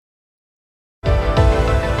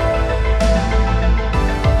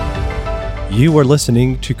You are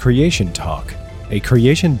listening to Creation Talk, a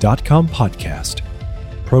Creation.com podcast,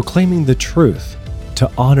 proclaiming the truth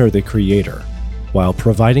to honor the Creator while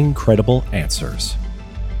providing credible answers.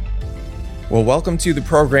 Well, welcome to the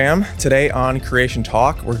program. Today on Creation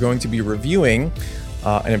Talk, we're going to be reviewing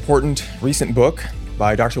an important recent book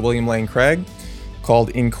by Dr. William Lane Craig called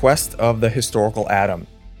In Quest of the Historical Adam.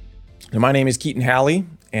 Now, my name is Keaton Halley,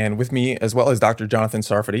 and with me as well as Dr. Jonathan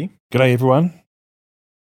Sarfati. G'day, everyone.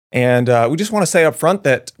 And we just want to say up front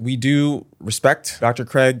that we do respect Dr.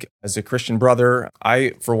 Craig as a Christian brother.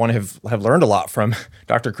 I, for one, have learned a lot from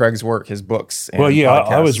Dr. Craig's work, his books, and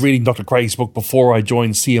I was reading Dr. Craig's book before I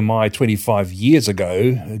joined CMI 25 years ago.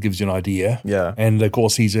 It gives you an idea. Yeah. And, of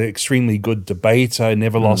course, he's an extremely good debater,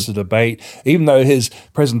 never lost a debate. Even though his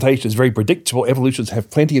presentation is very predictable, evolutionists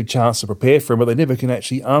have plenty of chance to prepare for him, but they never can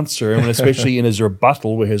actually answer him, and especially in his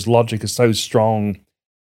rebuttal where his logic is so strong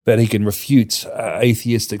that he can refute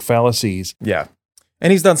atheistic fallacies. Yeah.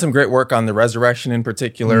 And he's done some great work on the resurrection in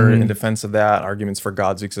particular, in defense of that, arguments for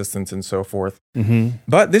God's existence and so forth.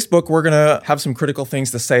 But this book we're going to have some critical things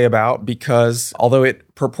to say about because although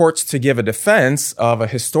it purports to give a defense of a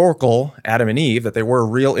historical Adam and Eve, that they were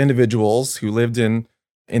real individuals who lived in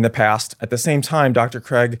the past, at the same time, Dr.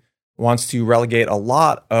 Craig wants to relegate a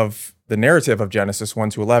lot of the narrative of Genesis 1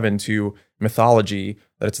 to 11 to mythology,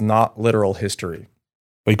 that it's not literal history.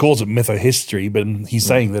 Well, he calls it mythohistory, but he's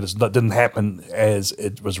saying that it didn't happen as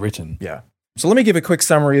it was written. Yeah. So let me give a quick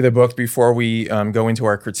summary of the book before we go into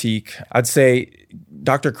our critique. I'd say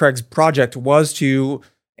Dr. Craig's project was to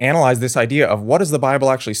analyze this idea of what does the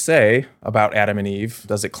Bible actually say about Adam and Eve?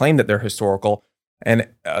 Does it claim that they're historical? And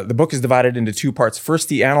the book is divided into two parts.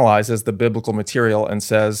 First, he analyzes the biblical material and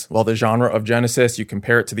says, well, the genre of Genesis, you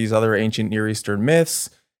compare it to these other ancient Near Eastern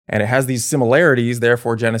myths, and it has these similarities.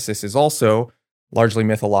 Therefore, Genesis is also largely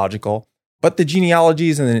mythological. But the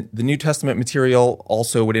genealogies and the New Testament material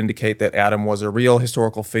also would indicate that Adam was a real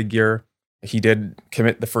historical figure. He did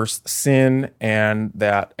commit the first sin, and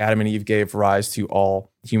that Adam and Eve gave rise to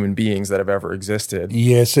all human beings that have ever existed.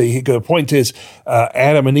 Yeah, so the point is,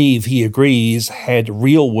 Adam and Eve, he agrees, had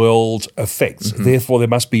real-world effects. Therefore, there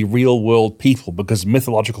must be real-world people, because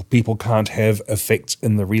mythological people can't have effects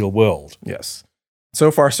in the real world. Yes.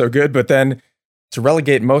 So far, so good. But then to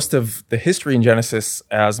relegate most of the history in Genesis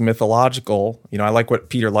as mythological, I like what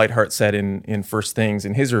Peter Leithart said in First Things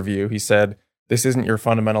in his review. He said, this isn't your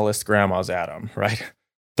fundamentalist grandma's Adam, right?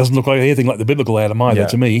 Doesn't look like anything like the biblical Adam either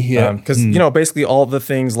to me. Yeah, because basically all the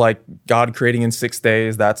things like God creating in 6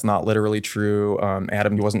 days, that's not literally true.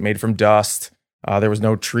 Adam wasn't made from dust. There was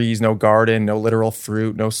no trees, no garden, no literal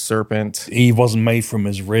fruit, no serpent. Eve wasn't made from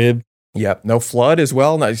his rib. Yep, no flood as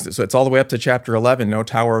well. So it's all the way up to chapter 11, no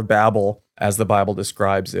Tower of Babel, as the Bible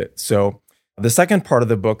describes it. So the second part of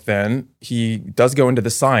the book, then, he does go into the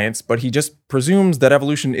science, but he just presumes that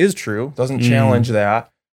evolution is true, doesn't challenge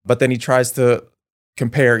that. But then he tries to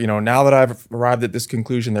compare, now that I've arrived at this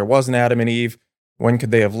conclusion, there was an Adam and Eve, when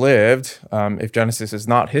could they have lived? If Genesis is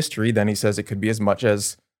not history, then he says it could be as much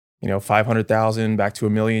as 500,000 back to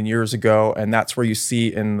 1 million years ago. And that's where you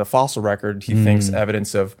see in the fossil record, he thinks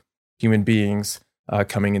evidence of human beings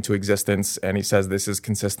coming into existence, and he says this is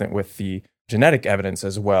consistent with the genetic evidence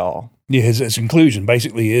as well. Yeah, his conclusion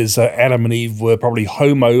basically is Adam and Eve were probably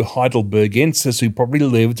Homo heidelbergensis, who probably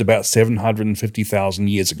lived about 750,000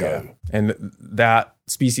 years ago. Yeah. And that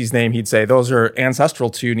species name, he'd say, those are ancestral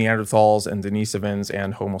to Neanderthals and Denisovans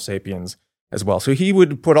and Homo sapiens as well. So he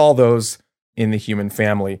would put all those in the human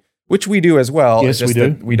family, which we do as well. Yes, we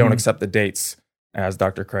do. We don't accept the dates as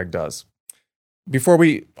Dr. Craig does. Before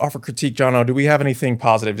we offer critique, Jono, do we have anything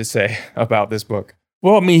positive to say about this book?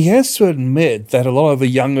 Well, he has to admit that a lot of the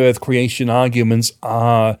young Earth creation arguments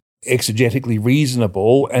are exegetically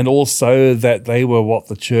reasonable, and also that they were what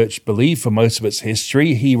the church believed for most of its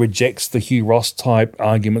history. He rejects the Hugh Ross type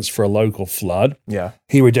arguments for a local flood. Yeah.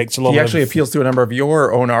 He rejects a lot of... He actually appeals to a number of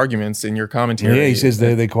your own arguments in your commentary. Yeah, he says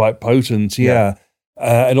they're quite potent, yeah.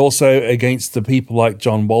 And also against the people like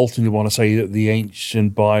John Walton who want to say that the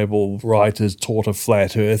ancient Bible writers taught a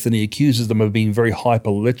flat earth, and he accuses them of being very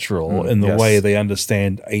hyper-literal in the way they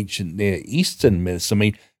understand ancient Near Eastern myths.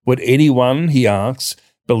 Would anyone, he asks,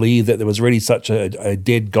 believe that there was really such a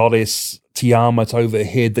dead goddess Tiamat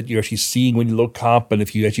overhead that you're actually seeing when you look up, and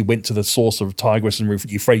if you actually went to the source of Tigris and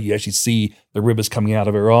Euphrates, you actually see the rivers coming out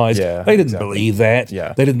of her eyes. Yeah, they didn't believe that.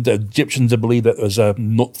 Yeah. They didn't. The Egyptians didn't believe that there was a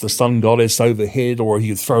Nut, the sun goddess, overhead, or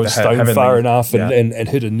you could throw a stone far enough and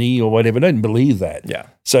hit a knee or whatever. They didn't believe that. Yeah.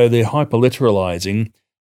 So they're hyperliteralizing,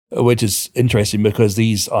 which is interesting because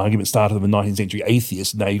these arguments started with 19th century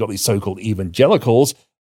atheists. Now you've got these so-called evangelicals.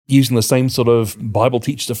 using the same sort of Bible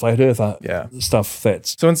teach the flat earth stuff.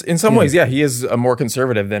 That's so in some ways, he is a more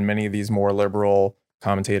conservative than many of these more liberal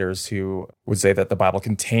commentators who would say that the Bible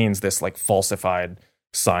contains this like falsified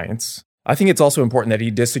science. I think it's also important that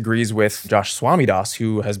he disagrees with Josh Swamidass,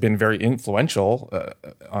 who has been very influential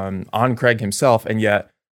on Craig himself, and yet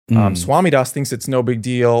Swamidass thinks it's no big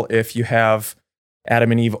deal if you have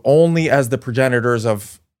Adam and Eve only as the progenitors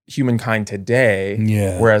of humankind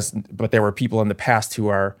today, but there were people in the past who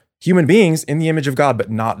are human beings in the image of God,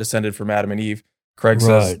 but not descended from Adam and Eve. Craig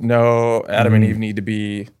says, no, Adam and Eve need to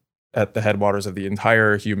be at the headwaters of the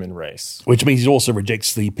entire human race. Which means he also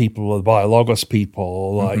rejects the people, the biologos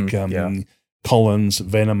people, like Collins,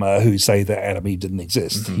 Venema, who say that Adam and Eve didn't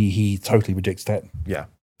exist. He totally rejects that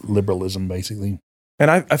liberalism, basically.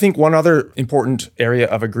 And I think one other important area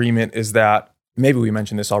of agreement is that, maybe we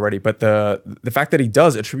mentioned this already, but the fact that he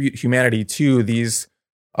does attribute humanity to these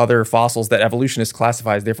other fossils that evolutionists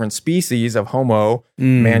classify as different species of Homo,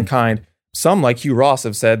 mankind. Some, like Hugh Ross,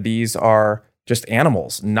 have said these are just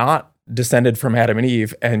animals, not descended from Adam and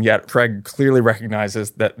Eve, and yet Craig clearly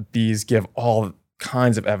recognizes that these give all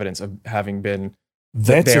kinds of evidence of having been.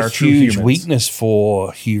 That's a huge weakness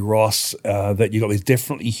for Hugh Ross, that you've got these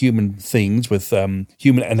definitely human things with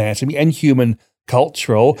human anatomy and human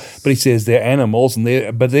cultural, but he says they're animals,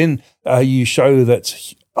 but then you show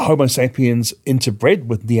that Homo sapiens interbred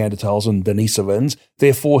with Neanderthals and Denisovans,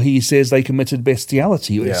 therefore he says they committed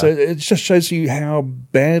bestiality. Yeah. So it just shows you how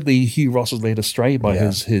badly Hugh Ross is led astray by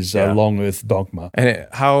his long earth dogma. And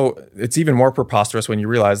how it's even more preposterous when you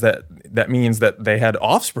realize that means that they had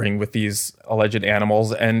offspring with these alleged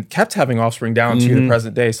animals and kept having offspring down to the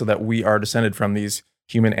present day, so that we are descended from these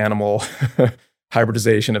human-animal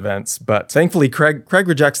hybridization events. But thankfully, Craig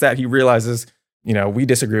rejects that. He realizes, we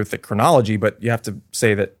disagree with the chronology, but you have to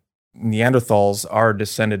say that Neanderthals are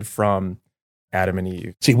descended from Adam and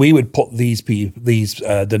Eve. See, we would put these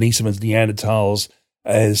Denisovans, Neanderthals,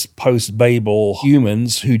 as post-Babel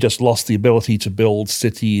humans who just lost the ability to build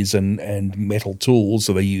cities and metal tools.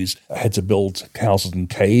 So they had to build houses in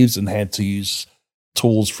caves and had to use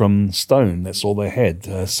tools from stone. That's all they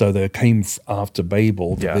had. So they came after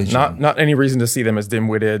Babel. Yeah, not any reason to see them as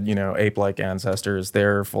dim-witted, ape-like ancestors.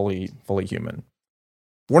 They're fully human.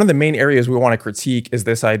 One of the main areas we want to critique is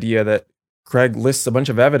this idea that Craig lists a bunch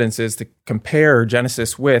of evidences to compare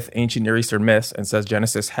Genesis with ancient Near Eastern myths, and says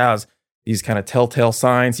Genesis has these kind of telltale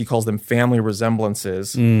signs. He calls them family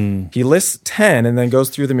resemblances. He lists 10 and then goes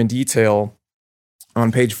through them in detail on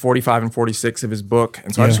page 45 and 46 of his book.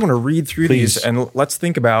 And so I just want to read through these, and let's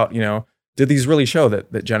think about, did these really show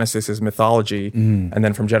that Genesis is mythology? And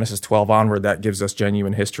then from Genesis 12 onward, that gives us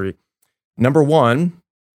genuine history. Number one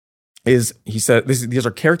is, he said, these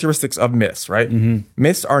are characteristics of myths, right?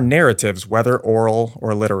 Myths are narratives, whether oral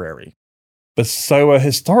or literary. But so are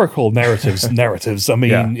historical narratives. I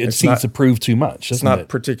mean, it seems to prove too much. It's not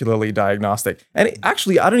particularly diagnostic. And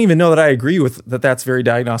actually, I don't even know that I agree with that. That's very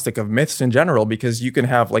diagnostic of myths in general, because you can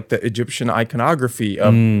have like the Egyptian iconography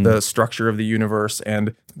of the structure of the universe,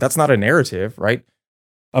 and that's not a narrative, right?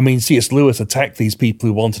 I mean, C.S. Lewis attacked these people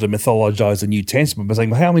who wanted to mythologize the New Testament by saying,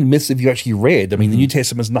 well, how many myths have you actually read? I mean, the New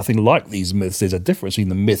Testament is nothing like these myths. There's a difference between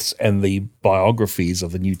the myths and the biographies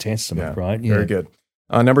of the New Testament, right? Yeah. Very good.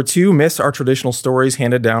 Number two, myths are traditional stories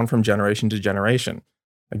handed down from generation to generation.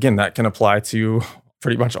 Again, that can apply to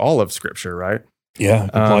pretty much all of Scripture, right? Yeah,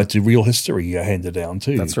 apply to real history handed down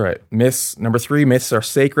too. That's right. Number three, myths are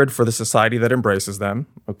sacred for the society that embraces them.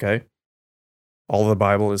 Okay. All of the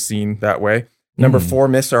Bible is seen that way. Number four,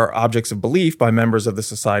 myths are objects of belief by members of the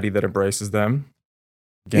society that embraces them.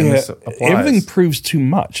 Again, this applies. Everything proves too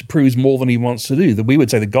much. It proves more than he wants to do. We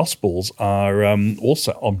would say the Gospels are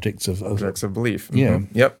also objects of belief. Yeah.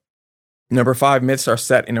 Yep. Number five, myths are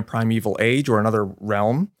set in a primeval age or another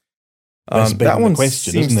realm. That one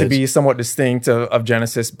seems to be somewhat distinct of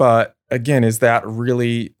Genesis, but again, is that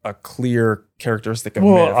really a clear characteristic of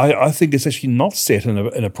myth? Well, I think it's actually not set in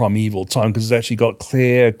a primeval time, because it's actually got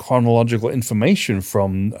clear chronological information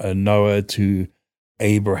from Noah to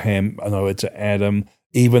Abraham, Noah to Adam.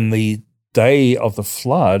 Even the day of the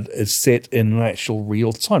flood is set in an actual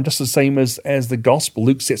real time, just the same as the gospel.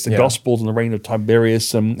 Luke sets the gospels in the reign of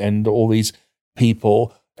Tiberius and all these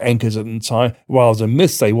people, anchors it in time, while the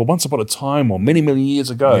myths say, well, once upon a time or many, many years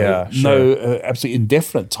ago. Absolutely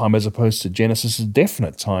indefinite time, as opposed to Genesis'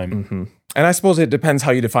 definite time. And I suppose it depends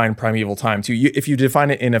how you define primeval time too. If you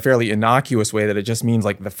define it in a fairly innocuous way, that it just means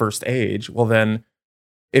like the first age, well then,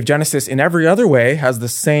 if Genesis in every other way has the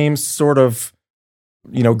same sort of,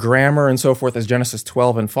 grammar and so forth as Genesis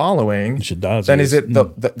 12 and following, which it does, then is it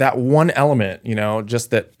that one element, just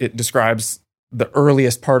that it describes the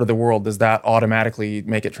earliest part of the world, does that automatically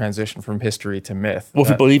make it transition from history to myth? Well,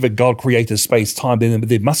 if you believe that God created space-time, then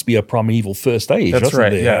there must be a primeval first age. That's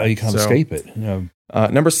right, there? yeah. You can't escape it. You know.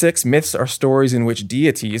 Number 6, myths are stories in which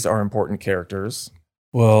deities are important characters.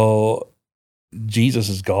 Well, Jesus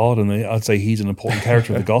is God, and I'd say he's an important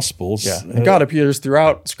character of the Gospels. Yeah, and God appears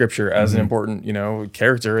throughout Scripture as an important,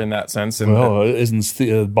 character in that sense. And isn't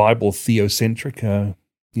the Bible theocentric?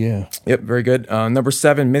 Yeah. Yep, very good. Number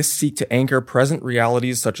 7, myths seek to anchor present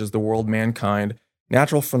realities such as the world, mankind,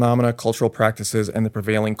 natural phenomena, cultural practices, and the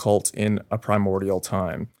prevailing cult in a primordial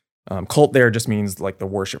time. Cult there just means like the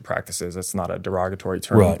worship practices. It's not a derogatory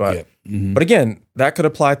term, right, but yeah. but again, that could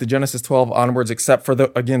apply to Genesis 12 onwards, except for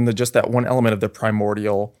just that one element of the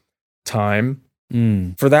primordial time.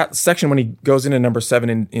 For that section, when he goes into number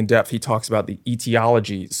 7 in depth, he talks about the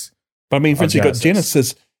etiologies. But I mean, for instance, you've got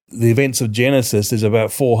Genesis. The events of Genesis is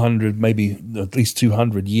about 400, maybe at least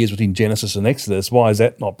 200 years between Genesis and Exodus. Why is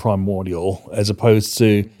that not primordial? As opposed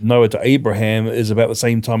to Noah to Abraham is about the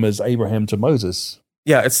same time as Abraham to Moses.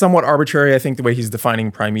 Yeah, it's somewhat arbitrary, I think, the way he's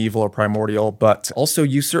defining primeval or primordial. But also,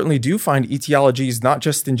 you certainly do find etiologies, not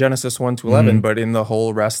just in Genesis 1 to 11, but in the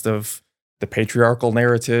whole rest of the patriarchal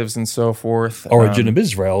narratives and so forth. Origin of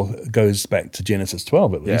Israel goes back to Genesis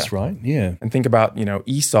 12 at least, right? Yeah. And think about,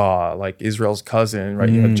 Esau, like Israel's cousin, right?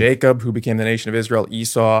 You have Jacob, who became the nation of Israel.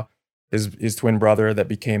 Esau, his twin brother that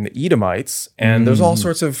became the Edomites. And there's all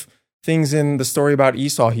sorts of things in the story about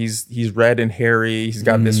Esau. He's red and hairy. He's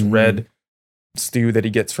got this red stew that he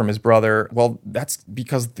gets from his brother. Well, that's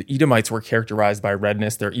because the Edomites were characterized by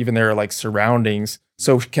redness. They're even their like surroundings.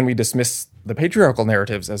 So can we dismiss the patriarchal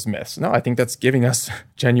narratives as myths? No, I think that's giving us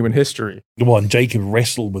genuine history. Well, and Jacob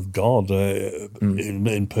wrestled with God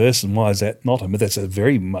in person. Why is that not a myth? That's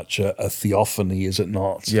very much a theophany, is it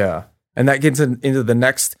not? Yeah. And that gets into the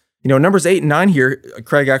next, Numbers 8 and 9 here,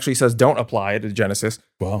 Craig actually says don't apply it to Genesis.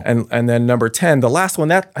 Wow. And then number 10, the last one,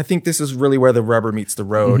 I think this is really where the rubber meets the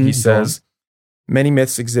road. He says, many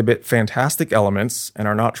myths exhibit fantastic elements and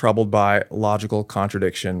are not troubled by logical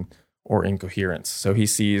contradiction or incoherence. So he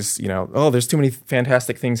sees, there's too many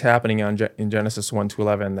fantastic things happening in Genesis 1 to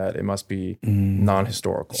 11 that it must be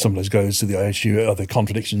non-historical. Sometimes goes to the issue of the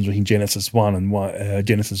contradictions between Genesis 1 and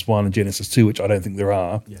Genesis 2, which I don't think there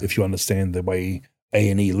are, if you understand the way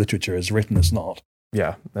A&E literature is written. It's not.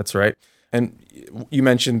 Yeah, that's right. And you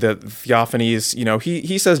mentioned that theophanies,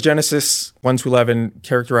 he says Genesis 1 to 11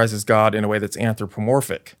 characterizes God in a way that's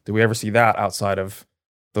anthropomorphic. Do we ever see that outside of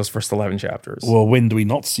those first 11 chapters? Well, when do we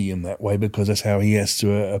not see him that way? Because that's how he has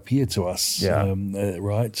to appear to us,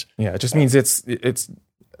 right? Yeah, it just means it's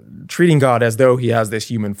treating God as though he has this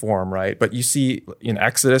human form, right? But you see in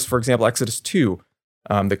Exodus, for example, Exodus 2,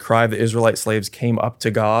 the cry of the Israelite slaves came up to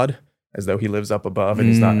God as though he lives up above and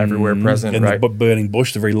he's not everywhere present, and right? the burning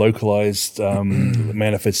bush, the very localized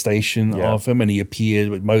manifestation of him, and he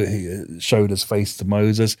appeared, he showed his face to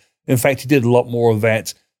Moses. In fact, he did a lot more of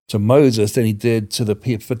that to Moses than he did to the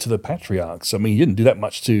patriarchs. I mean, he didn't do that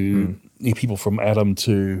much to people from Adam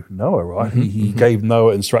to Noah, right? He gave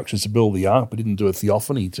Noah instructions to build the ark, but didn't do a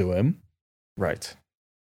theophany to him. Right.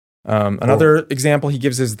 Another example he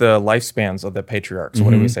gives is the lifespans of the patriarchs.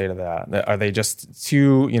 What do we say to that? Are they just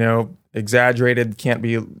too, exaggerated, can't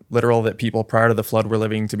be literal, that people prior to the flood were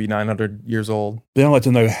living to be 900 years old? Then I'd like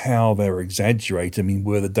to know how they were exaggerated. I mean,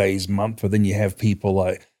 were the days month? But then you have people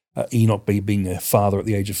like Enoch being a father at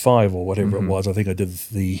the age of 5 or whatever it was. I think I did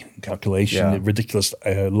the calculation. Ridiculous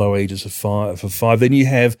low ages of 5. Then you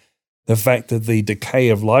have the fact that the decay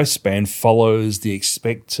of lifespan follows the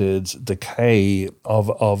expected decay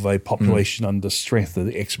of a population under stress, the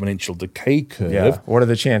exponential decay curve. Yeah. What are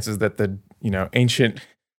the chances that the ancient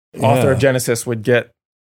author of Genesis would get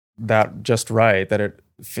that just right, that it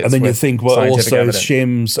fits? And then you think, well, also evidence.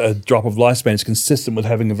 Shem's drop of lifespan is consistent with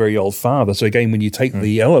having a very old father. So again, when you take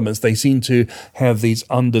the elements, they seem to have these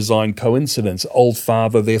undesigned coincidence. Old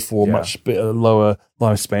father, therefore much lower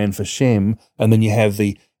lifespan for Shem. And then you have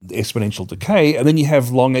the exponential decay, and then you have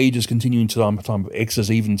long ages continuing to the time of Exodus,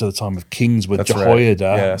 even to the time of Kings with Jehoiada.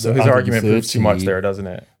 Right. Yeah, so his argument proves too much there, doesn't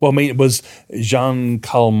it? Well, I mean, it was Jeanne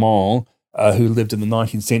Calment, who lived in the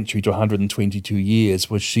 19th century to 122 years.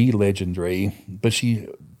 Was she legendary? But she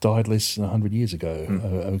died less than 100 years ago,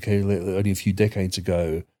 only a few decades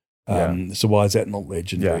ago. So why is that not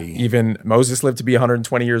legendary? Yeah. Even Moses lived to be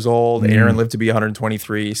 120 years old. Aaron lived to be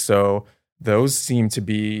 123. So those seem to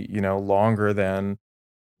be, longer than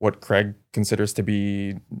what Craig considers to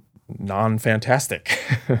be non-fantastic.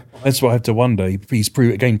 That's what I have to wonder. He's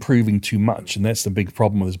proving too much, and that's the big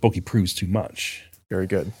problem with his book. He proves too much. Very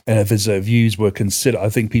good. And if his views were considered, I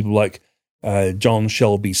think people like John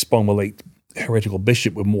Shelby Spomilate heretical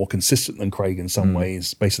bishop were more consistent than Craig in some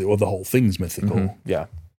ways, basically, or the whole thing's mythical. Yeah.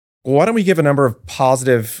 Well, why don't we give a number of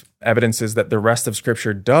positive evidences that the rest of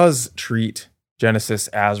Scripture does treat Genesis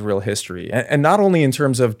as real history, and not only in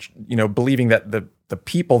terms of believing that the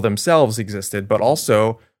people themselves existed, but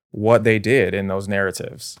also what they did in those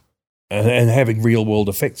narratives. And having real world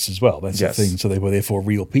effects as well. That's Yes. the thing. So they were therefore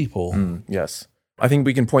real people. Yes. I think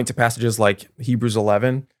we can point to passages like Hebrews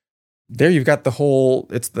 11. There you've got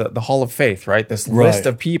it's the hall of faith, right? This list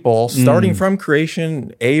of people starting from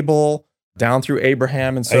creation, Abel, down through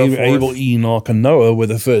Abraham and so forth. Abel, Enoch, and Noah were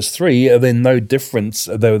the first three, and then no difference.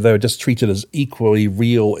 They were just treated as equally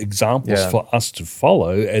real examples for us to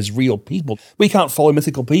follow as real people. We can't follow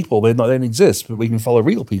mythical people. They don't exist, but we can follow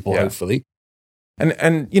real people, hopefully.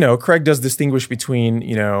 And Craig does distinguish between,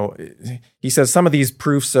 he says some of these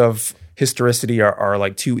proofs of historicity are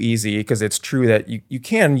like too easy, because it's true that you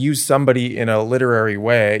can use somebody in a literary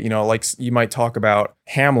way, like you might talk about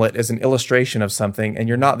Hamlet as an illustration of something, and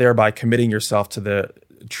you're not thereby committing yourself to the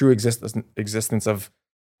true existence of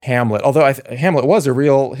Hamlet. Although Hamlet was a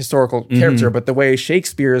real historical character, but the way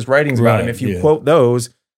Shakespeare's writings about him, if you quote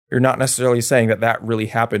those, you're not necessarily saying that really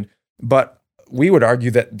happened. But we would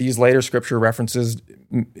argue that these later scripture references,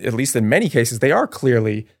 at least in many cases, they are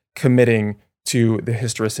clearly committing to the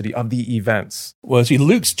historicity of the events. Well, see,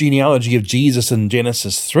 Luke's genealogy of Jesus in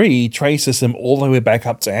Genesis 3 traces him all the way back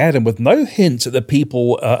up to Adam, with no hint that the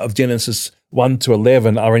people of Genesis 1 to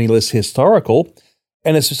 11 are any less historical.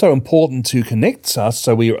 And it's so important to connect us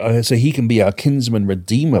so he can be our kinsman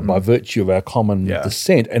redeemer by virtue of our common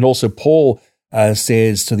descent. And also Paul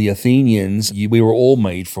says to the Athenians, we were all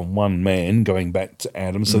made from one man, going back to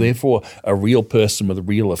Adam. So therefore, a real person with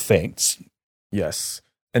real effects. Yes.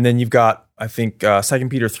 And then you've got, I think, 2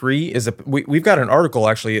 Peter 3 is we've got an article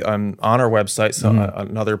actually on our website. So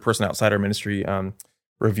another person outside our ministry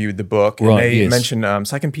reviewed the book. And they mentioned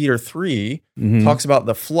 2 Peter 3 talks about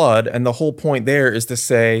the flood. And the whole point there is to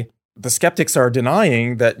say the skeptics are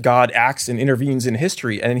denying that God acts and intervenes in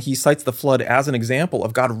history. And he cites the flood as an example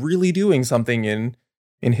of God really doing something in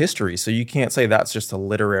history. So you can't say that's just a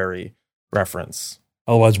literary reference.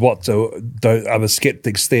 Otherwise, are the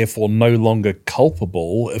skeptics therefore no longer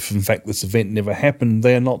culpable if, in fact, this event never happened?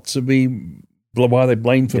 They're not to be, why are they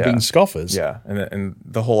blamed for being scoffers? Yeah, and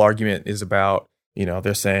the whole argument is about,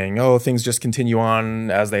 they're saying, things just continue on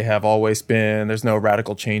as they have always been. There's no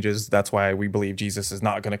radical changes. That's why we believe Jesus is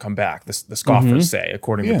not going to come back, the scoffers say,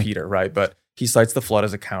 according to Peter, right? But he cites the flood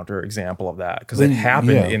as a counter example of that, because it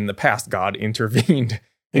happened in the past. God intervened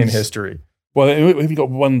in history. Well, we've got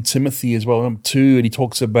 1 Timothy as well, 2, and he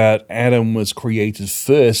talks about Adam was created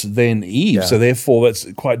first, then Eve. Yeah. So therefore, that's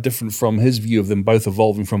quite different from his view of them both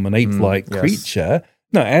evolving from an ape-like creature.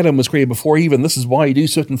 No, Adam was created before Eve, and this is why you do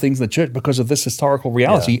certain things in the church, because of this historical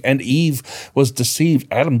reality. Yeah. And Eve was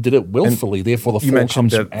deceived. Adam did it willfully. And therefore, the fall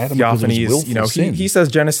comes from Adam because of his willful sin. He says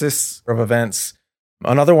Genesis of events.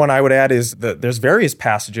 Another one I would add is that there's various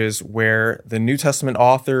passages where the New Testament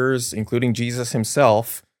authors, including Jesus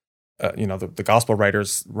himself, the gospel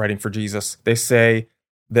writers writing for Jesus, they say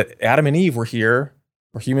that Adam and Eve were here,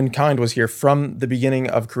 or humankind was here from the beginning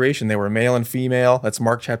of creation. They were male and female. That's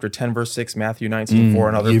Mark chapter 10, verse 6, Matthew 19, 4,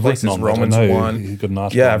 and other places, Romans 1.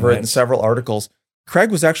 Yeah, I've written several articles. Craig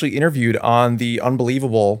was actually interviewed on the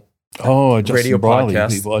Unbelievable radio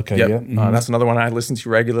podcast. People. Okay, that's another one I listen to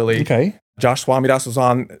regularly. Okay. Josh Swamidas was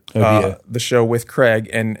on the show with Craig,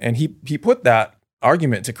 and he put that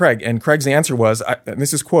argument to Craig, and Craig's answer was, and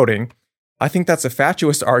this is quoting, "I think that's a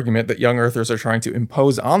fatuous argument that young earthers are trying to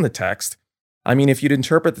impose on the text. I mean, if you'd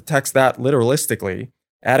interpret the text that literalistically,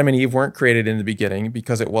 Adam and Eve weren't created in the beginning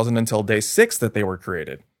because it wasn't until day 6 that they were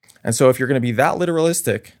created. And so if you're going to be that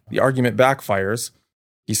literalistic, the argument backfires."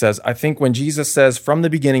 He says, "I think when Jesus says from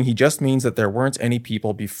the beginning, he just means that there weren't any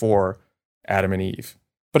people before Adam and Eve."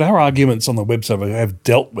 But our arguments on the website have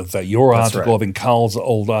dealt with that. Your That's article, right. I think Carl's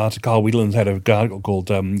old article, Carl Whelan's had an article called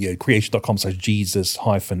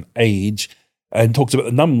creation.com/Jesus-age, and talks about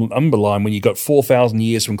the number line when you got 4,000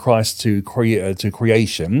 years from Christ to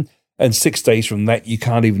creation, and 6 days from that, you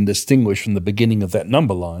can't even distinguish from the beginning of that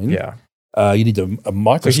number line. Yeah. You need a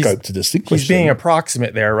microscope to distinguish. He's being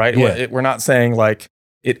approximate there, right? Yeah. We're not saying like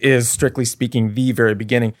it is strictly speaking the very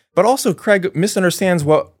beginning, but also Craig misunderstands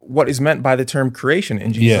what is meant by the term creation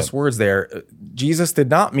in Jesus' words there. Jesus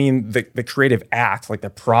did not mean the creative act, like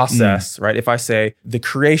the process, right? If I say the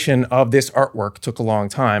creation of this artwork took a long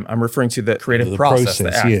time, I'm referring to the creative process,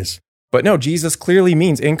 the act. Yes. But no, Jesus clearly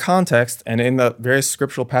means in context and in the various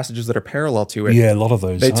scriptural passages that are parallel to it. Yeah, a lot of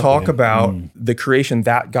those. They talk about the creation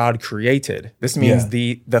that God created. This means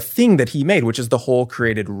the thing that he made, which is the whole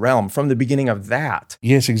created realm. From the beginning of that,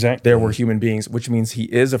 yes, exactly, there were human beings, which means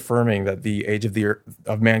he is affirming that the age of the earth,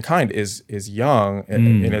 of mankind is young,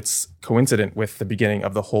 and it's coincident with the beginning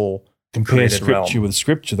of the whole compare created scripture realm. with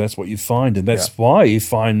scripture. That's what you find, and that's why you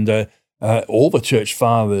find all the church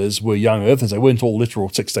fathers were young earthers. They weren't all literal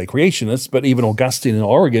six-day creationists, but even Augustine and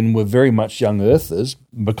Origen were very much young earthers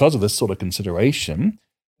because of this sort of consideration.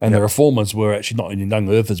 And the reformers were actually not only young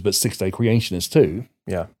earthers, but six-day creationists too.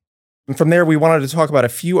 Yeah. And from there, we wanted to talk about a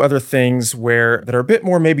few other things that are a bit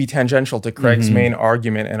more maybe tangential to Craig's main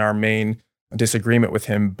argument and our main disagreement with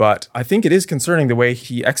him. But I think it is concerning the way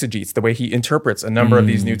he exegetes, the way he interprets a number of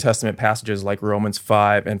these New Testament passages like Romans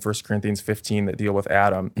 5 and 1 Corinthians 15 that deal with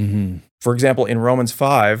Adam. For example, in Romans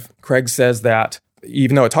 5, Craig says that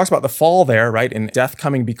even though it talks about the fall there, right, and death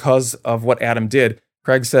coming because of what Adam did,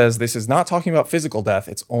 Craig says this is not talking about physical death.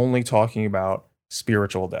 It's only talking about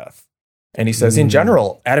spiritual death. And he says, in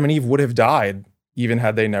general, Adam and Eve would have died even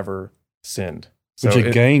had they never sinned. Which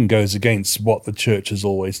again goes against what the church has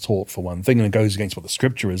always taught, for one thing, and it goes against what the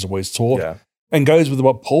scripture has always taught, and goes with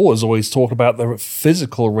what Paul has always taught about the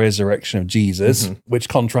physical resurrection of Jesus, which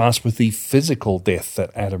contrasts with the physical death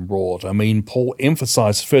that Adam brought. I mean, Paul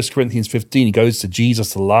emphasizes 1 Corinthians 15, he goes to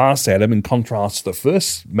Jesus, the last Adam, in contrast to the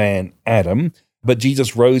first man, Adam, but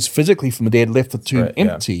Jesus rose physically from the dead, left the tomb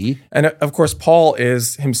empty. Yeah. And of course, Paul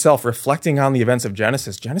is himself reflecting on the events of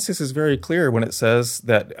Genesis. Genesis is very clear when it says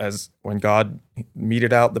that when God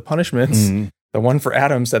meted out the punishments, the one for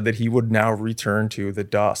Adam said that he would now return to the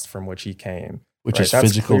dust from which he came. Which is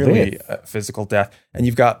physical death. Physical death. And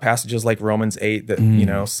you've got passages like Romans 8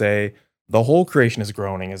 that, say, the whole creation is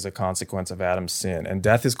groaning as a consequence of Adam's sin. And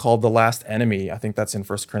death is called the last enemy. I think that's in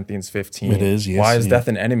 1 Corinthians 15. It is, yes. Why is death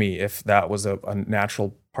an enemy if that was a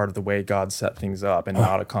natural part of the way God set things up and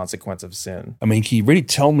not a consequence of sin? I mean, can you really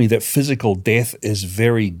tell me that physical death is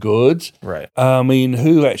very good? Right. I mean,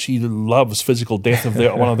 who actually loves physical death of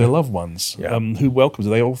one of their loved ones? Who welcomes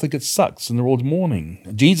it? They all think it sucks and they're all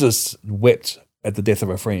mourning. Jesus wept at the death of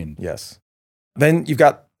a friend. Yes. Then you've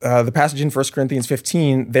got the passage in 1 Corinthians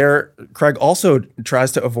 15, there, Craig also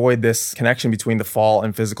tries to avoid this connection between the fall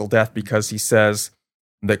and physical death because he says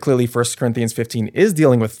that clearly 1 Corinthians 15 is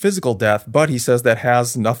dealing with physical death, but he says that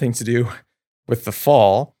has nothing to do with the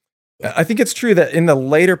fall. I think it's true that in the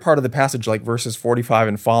later part of the passage, like verses 45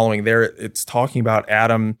 and following, there it's talking about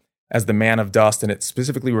Adam as the man of dust, and it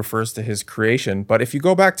specifically refers to his creation. But if you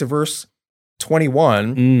go back to verse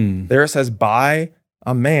 21, there it says, by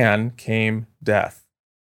a man came death.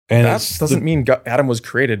 And that doesn't mean Adam was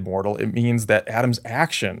created mortal. It means that Adam's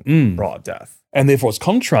action brought death. And therefore, it's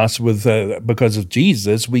contrast with, because of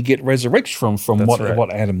Jesus, we get resurrection from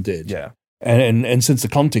what Adam did. Yeah. And since the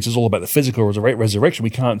context is all about the physical resurrection, we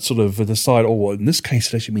can't sort of decide, well, in this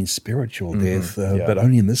case, it actually means spiritual death, but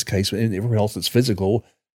only in this case. In everywhere else, it's physical.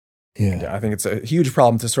 Yeah, I think it's a huge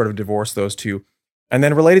problem to sort of divorce those two. And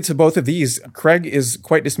then related to both of these, Craig is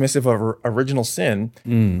quite dismissive of original sin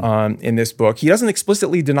in this book. He doesn't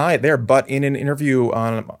explicitly deny it there, but in an interview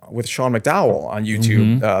with Sean McDowell on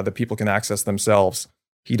YouTube that people can access themselves,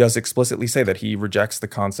 he does explicitly say that he rejects the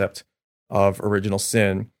concept of original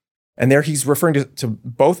sin. And there he's referring to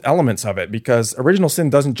both elements of it, because original sin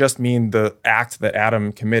doesn't just mean the act that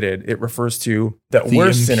Adam committed. It refers to that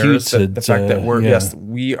we're sinners, the fact that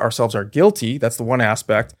we ourselves are guilty. That's the one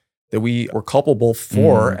aspect. That we were culpable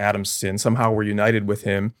for Adam's sin. Somehow we're united with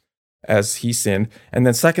him as he sinned. And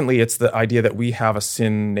then secondly, it's the idea that we have a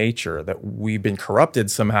sin nature, that we've been corrupted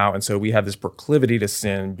somehow. And so we have this proclivity to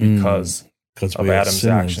sin because of Adam's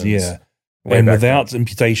actions. Yeah. And without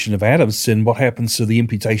imputation of Adam's sin, what happens to the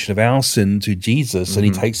imputation of our sin to Jesus? And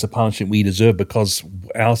he takes the punishment we deserve because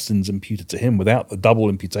our sin's imputed to him. Without the double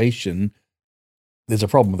imputation, there's a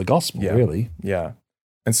problem with the gospel, really. Yeah.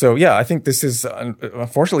 And so, I think this is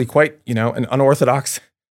unfortunately quite, an unorthodox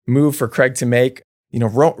move for Craig to make.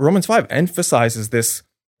 Romans 5 emphasizes this,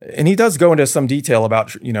 and he does go into some detail about,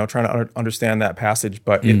 trying to understand that passage,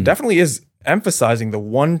 but it definitely is emphasizing the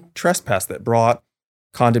one trespass that brought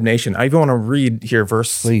condemnation. I even want to read here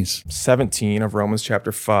verse 17 of Romans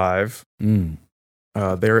chapter 5.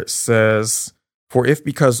 There it says, "For if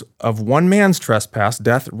because of one man's trespass,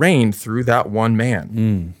 death reigned through that one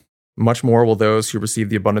man, much more will those who receive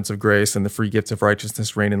the abundance of grace and the free gift of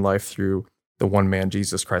righteousness reign in life through the one man,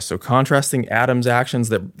 Jesus Christ." So contrasting Adam's actions,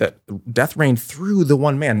 that death reigned through the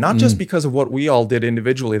one man, not just because of what we all did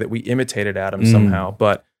individually, that we imitated Adam somehow,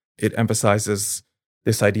 but it emphasizes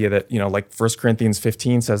this idea that, like 1 Corinthians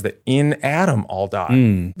 15 says that in Adam all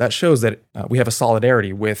die. That shows that we have a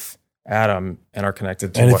solidarity with Adam and are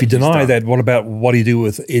connected to and what if you he's deny done. that, what about what do you do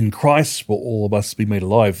with in Christ will all of us be made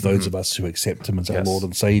alive, those of us who accept him as our Yes. Lord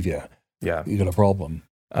and Savior? Yeah. You got a problem.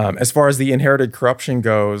 As far as the inherited corruption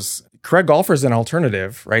goes, Craig offers an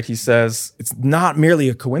alternative, right? He says it's not merely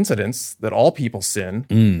a coincidence that all people sin.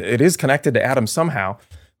 It is connected to Adam somehow,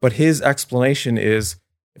 but his explanation is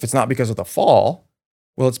if it's not because of the fall,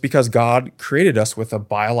 well, it's because God created us with a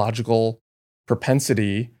biological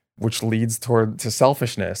propensity which leads to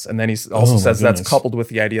selfishness. And then he also says that's coupled with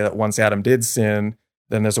the idea that once Adam did sin,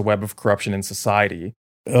 then there's a web of corruption in society.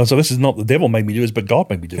 So this is not the devil made me do this, but God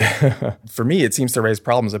made me do it. For me, it seems to raise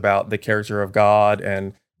problems about the character of God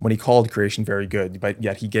and when he called creation very good, but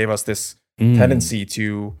yet he gave us this tendency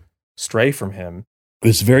to stray from him.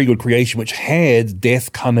 This very good creation, which had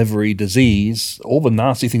death, carnivory, disease, all the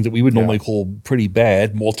nasty things that we would normally call pretty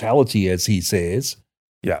bad, mortality, as he says.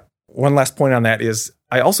 Yeah. One last point on that is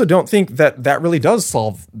I also don't think that really does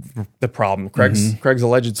solve the problem, Craig's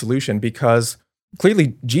alleged solution, because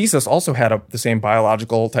clearly Jesus also had the same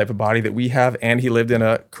biological type of body that we have, and he lived in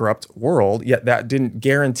a corrupt world, yet that didn't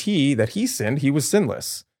guarantee that he sinned. He was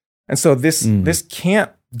sinless. And so this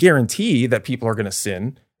can't guarantee that people are going to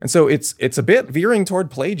sin. And so it's a bit veering toward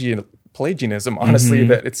Pelagianism, honestly,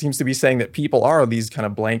 that it seems to be saying that people are these kind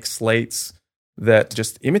of blank slates that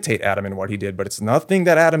just imitate Adam in what he did, but it's nothing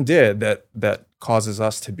that Adam did that causes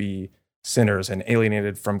us to be sinners and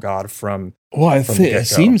alienated from God from Well, from the it get-go.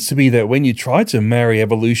 seems to be that when you try to marry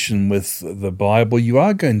evolution with the Bible, you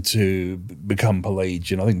are going to become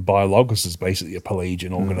Pelagian. I think Biologos is basically a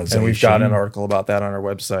Pelagian organization. And we've got an article about that on our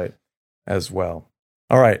website as well.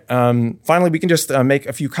 All right. Finally, we can just make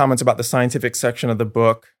a few comments about the scientific section of the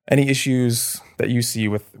book. Any issues that you see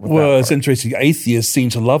with Well, that it's part? interesting. Atheists seem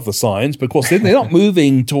to love the science, but of course they're not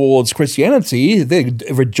moving towards Christianity. They're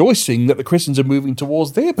rejoicing that the Christians are moving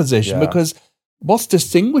towards their position, Yeah. because what's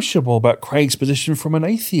distinguishable about Craig's position from an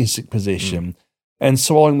atheistic position? And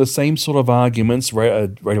swallowing the same sort of arguments,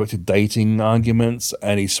 radioactive dating arguments,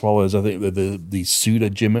 and he swallows, I think, the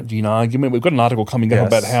pseudogene argument. We've got an article coming up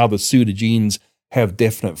about how the pseudogenes have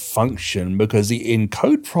definite function, because the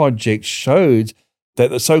ENCODE project showed that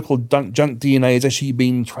the so-called junk DNA is actually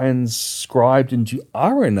being transcribed into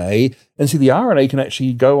RNA, and so the RNA can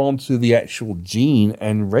actually go onto the actual gene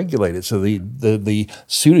and regulate it. So the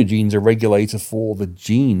pseudogenes are regulated for the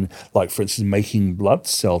gene, like for instance making blood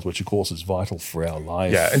cells, which of course is vital for our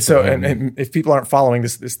life. Yeah, and so and if people aren't following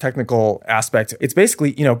this technical aspect, it's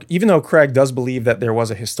basically, even though Craig does believe that there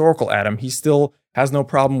was a historical Adam, he still has no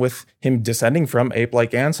problem with him descending from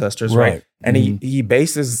ape-like ancestors, right? And he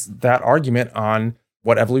bases that argument on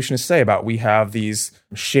what evolutionists say about we have these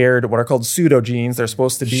shared, what are called pseudogenes. They're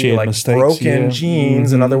supposed to be Shared like mistakes, broken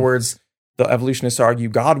genes. In other words, the evolutionists argue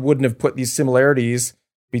God wouldn't have put these similarities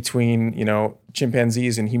between,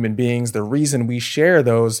 chimpanzees and human beings. The reason we share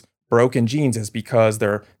those broken genes is because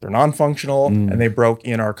they're non-functional and they broke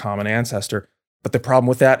in our common ancestor. But the problem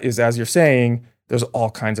with that is, as you're saying, there's all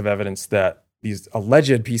kinds of evidence that these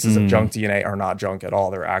alleged pieces of junk DNA are not junk at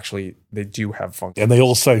all. They do have function. And they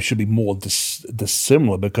also should be more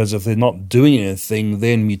dissimilar, because if they're not doing anything,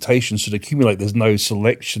 then mutations should accumulate. There's no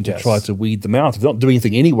selection to try to weed them out. If they're not doing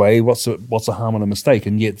anything anyway, what's the harm in a mistake?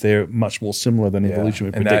 And yet they're much more similar than evolution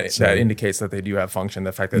would predict. That indicates that they do have function.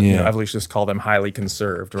 The fact that evolutionists call them highly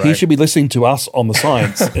conserved, right? He should be listening to us on the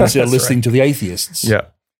science instead of listening to the atheists. Yeah.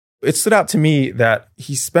 It stood out to me that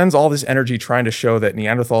he spends all this energy trying to show that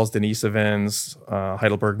Neanderthals, Denisovans,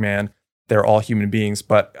 Heidelberg man, they're all human beings.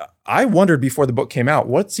 But I wondered before the book came out,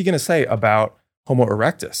 what's he going to say about Homo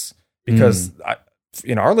erectus? Because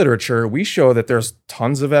in our literature, we show that there's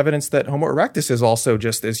tons of evidence that Homo erectus is also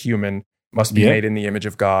just as human, must be made in the image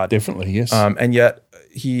of God. Definitely, yes. And yet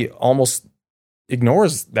he almost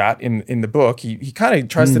ignores that in the book. He kind of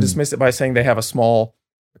tries to dismiss it by saying they have a small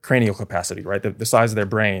cranial capacity, right? The size of their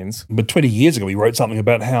brains. But 20 years ago, we wrote something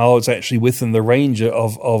about how it's actually within the range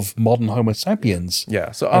of modern Homo sapiens. Yeah.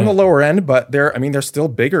 So on the lower end, but they're still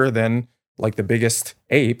bigger than like the biggest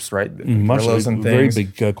apes, right? Much Gorillas and very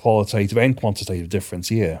things. big qualitative and quantitative difference,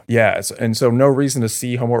 yeah. Yeah. And so no reason to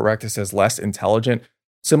see Homo erectus as less intelligent.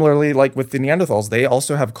 Similarly, like with the Neanderthals, they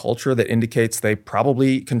also have culture that indicates they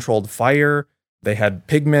probably controlled fire. They had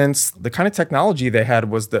pigments. The kind of technology they had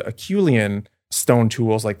was the Acheulean stone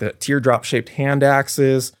tools, like the teardrop-shaped hand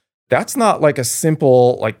axes. That's not like a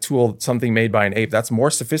simple tool, something made by an ape. That's more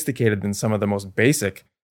sophisticated than some of the most basic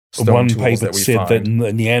stone One tools paper that we said find.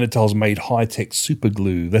 that Neanderthals made high-tech super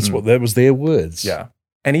glue. That was their words. Yeah.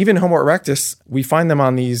 And even Homo erectus, we find them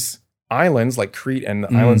on these islands like Crete and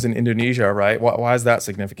the islands in Indonesia, right? Why is that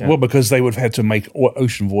significant? Well, because they would have had to make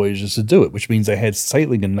ocean voyages to do it, which means they had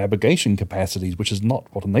sailing and navigation capacities, which is not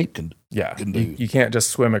what an ape can do. You can't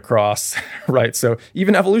just swim across, right? So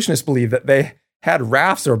even evolutionists believe that they had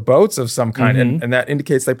rafts or boats of some kind, and that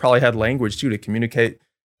indicates they probably had language too to communicate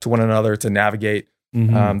to one another, to navigate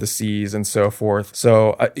the seas and so forth.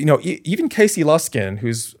 So, even Casey Luskin,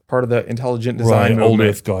 who's part of the intelligent design movement, old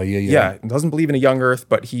Earth guy, yeah, doesn't believe in a young Earth,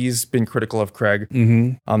 but he's been critical of Craig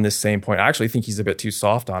on this same point. I actually think he's a bit too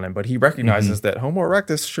soft on him, but he recognizes that Homo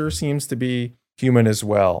erectus sure seems to be human as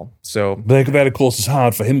well. So that of course is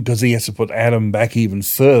hard for him because he has to put Adam back even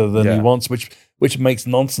further than he wants, which makes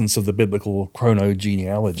nonsense of the biblical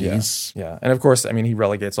chronogenealogies. Yeah. And of course, I mean, he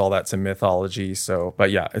relegates all that to mythology. So, but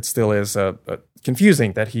yeah, it still is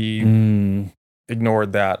confusing that he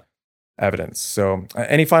ignored that evidence. So,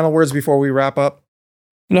 any final words before we wrap up?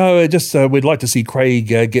 No, just we'd like to see Craig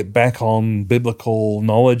get back on biblical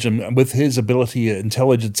knowledge, and with his ability,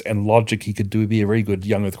 intelligence, and logic, he could be a very good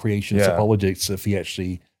young Earth creationist apologist if he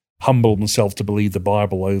actually humbled himself to believe the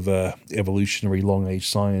Bible over evolutionary long-age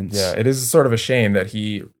science. Yeah, it is sort of a shame that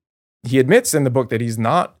he admits in the book that he's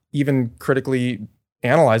not even critically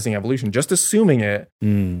analyzing evolution, just assuming it.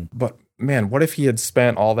 But man, what if he had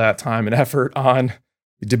spent all that time and effort on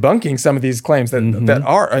debunking some of these claims that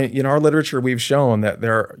are in our literature? We've shown that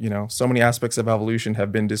there are, so many aspects of evolution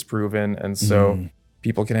have been disproven, and so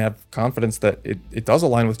people can have confidence that it does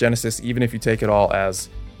align with Genesis, even if you take it all as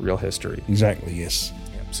real history. Exactly, yes.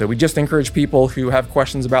 So we just encourage people who have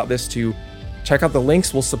questions about this to check out the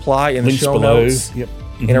links we'll supply in the show below. Notes. Yep.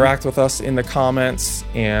 Interact with us in the comments,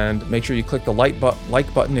 and make sure you click the like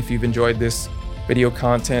button if you've enjoyed this video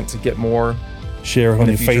content to get more. Share it on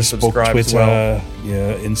your Facebook, Twitter,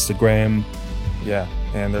 Instagram. Yeah,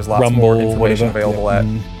 and there's lots Rumble, more information whatever. available at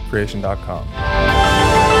creation.com.